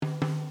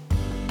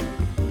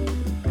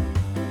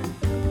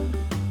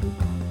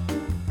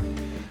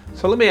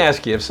So let me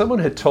ask you, if someone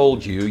had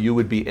told you you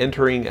would be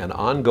entering an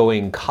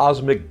ongoing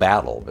cosmic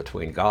battle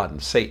between God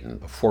and Satan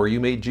before you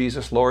made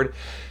Jesus Lord,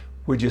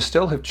 would you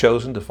still have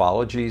chosen to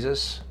follow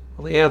Jesus?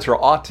 Well, the answer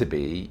ought to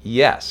be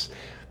yes,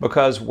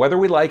 because whether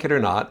we like it or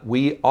not,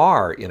 we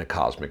are in a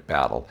cosmic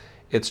battle.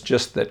 It's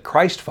just that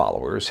Christ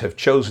followers have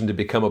chosen to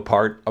become a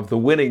part of the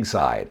winning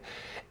side.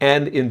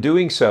 And in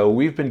doing so,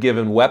 we've been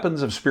given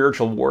weapons of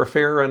spiritual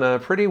warfare and a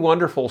pretty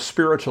wonderful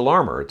spiritual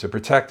armor to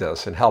protect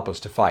us and help us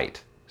to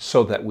fight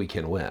so that we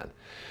can win.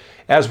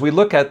 As we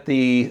look at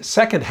the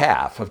second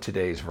half of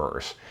today's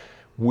verse,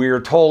 we're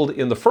told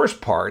in the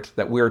first part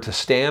that we're to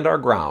stand our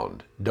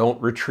ground,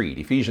 don't retreat.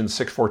 Ephesians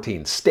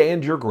 6:14,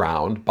 stand your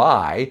ground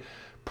by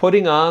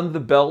putting on the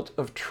belt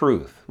of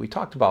truth. We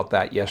talked about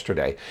that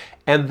yesterday.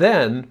 And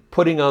then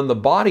putting on the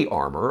body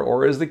armor,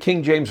 or as the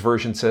King James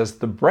Version says,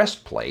 the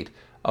breastplate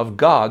of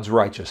God's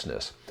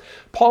righteousness.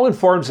 Paul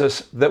informs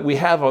us that we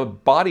have a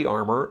body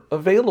armor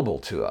available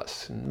to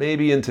us.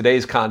 Maybe in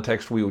today's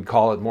context, we would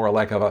call it more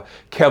like a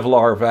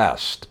Kevlar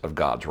vest of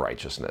God's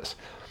righteousness.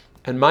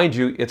 And mind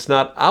you, it's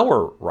not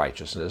our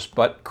righteousness,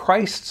 but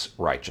Christ's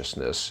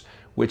righteousness,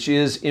 which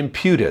is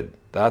imputed.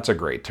 That's a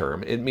great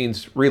term. It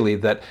means really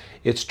that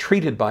it's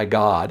treated by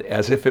God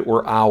as if it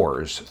were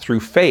ours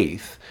through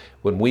faith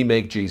when we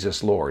make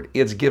Jesus Lord.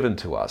 It's given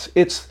to us.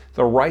 It's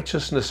the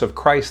righteousness of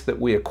Christ that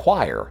we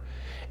acquire.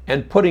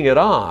 And putting it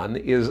on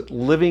is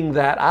living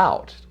that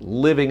out,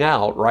 living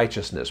out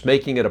righteousness,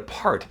 making it a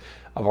part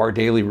of our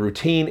daily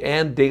routine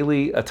and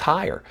daily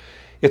attire.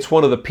 It's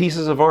one of the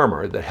pieces of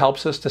armor that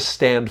helps us to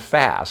stand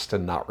fast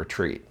and not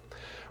retreat.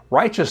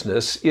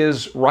 Righteousness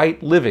is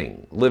right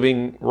living,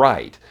 living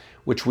right,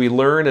 which we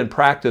learn and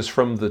practice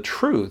from the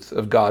truth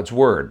of God's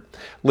Word.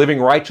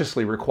 Living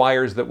righteously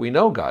requires that we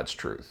know God's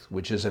truth,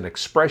 which is an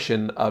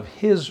expression of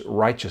His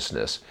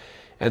righteousness,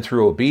 and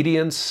through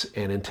obedience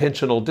and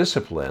intentional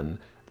discipline,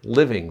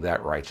 living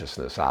that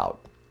righteousness out.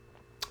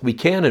 We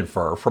can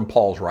infer from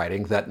Paul's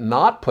writing that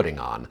not putting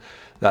on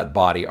that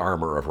body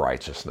armor of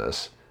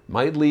righteousness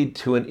might lead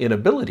to an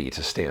inability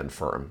to stand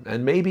firm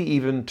and maybe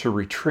even to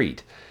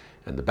retreat.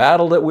 And the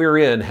battle that we're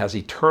in has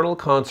eternal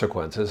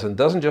consequences and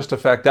doesn't just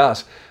affect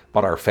us,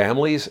 but our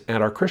families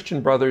and our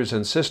Christian brothers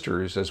and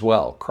sisters as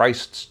well,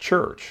 Christ's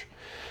church.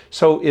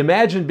 So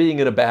imagine being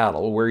in a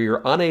battle where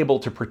you're unable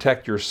to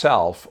protect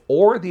yourself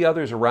or the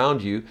others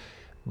around you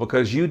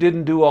because you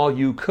didn't do all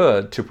you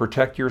could to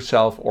protect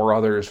yourself or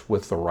others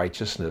with the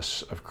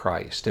righteousness of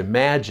Christ.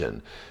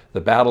 Imagine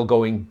the battle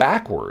going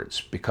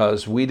backwards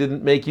because we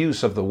didn't make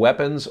use of the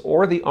weapons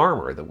or the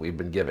armor that we've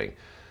been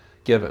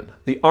given.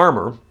 The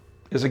armor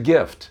is a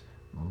gift,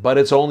 but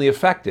it's only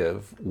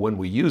effective when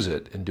we use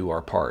it and do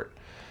our part.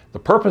 The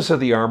purpose of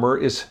the armor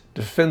is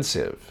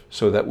defensive,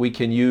 so that we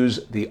can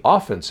use the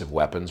offensive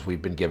weapons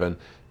we've been given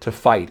to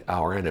fight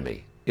our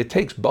enemy. It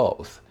takes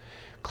both.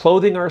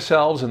 Clothing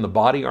ourselves in the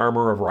body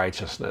armor of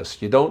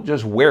righteousness, you don't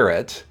just wear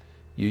it,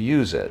 you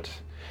use it.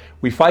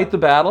 We fight the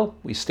battle,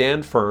 we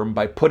stand firm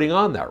by putting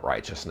on that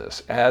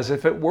righteousness as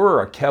if it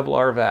were a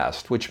Kevlar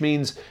vest, which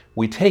means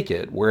we take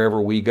it wherever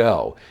we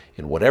go.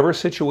 In whatever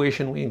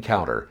situation we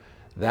encounter,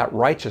 that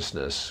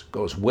righteousness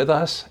goes with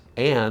us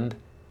and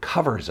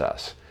covers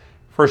us.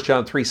 1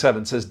 John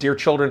 3:7 says, "Dear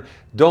children,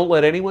 don't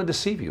let anyone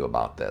deceive you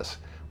about this.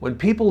 When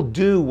people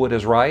do what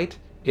is right,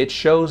 it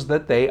shows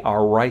that they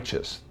are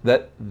righteous,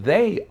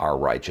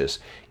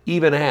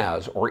 even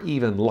as or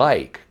even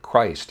like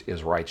Christ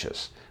is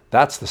righteous."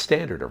 That's the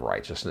standard of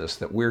righteousness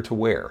that we're to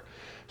wear.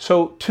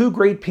 So, two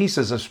great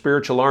pieces of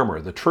spiritual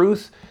armor, the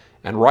truth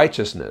and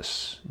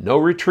righteousness. No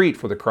retreat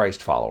for the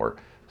Christ follower.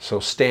 So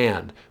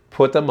stand,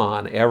 put them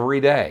on every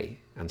day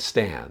and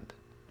stand.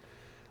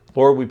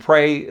 Lord, we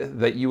pray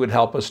that you would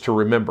help us to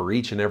remember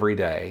each and every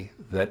day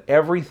that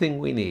everything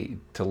we need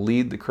to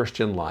lead the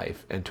Christian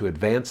life and to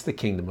advance the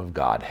kingdom of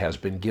God has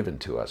been given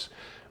to us.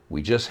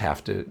 We just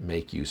have to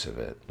make use of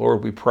it.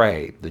 Lord, we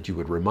pray that you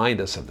would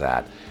remind us of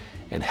that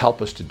and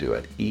help us to do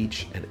it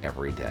each and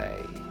every day.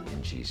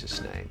 In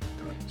Jesus' name.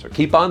 So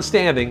keep on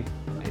standing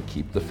and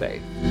keep the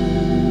faith.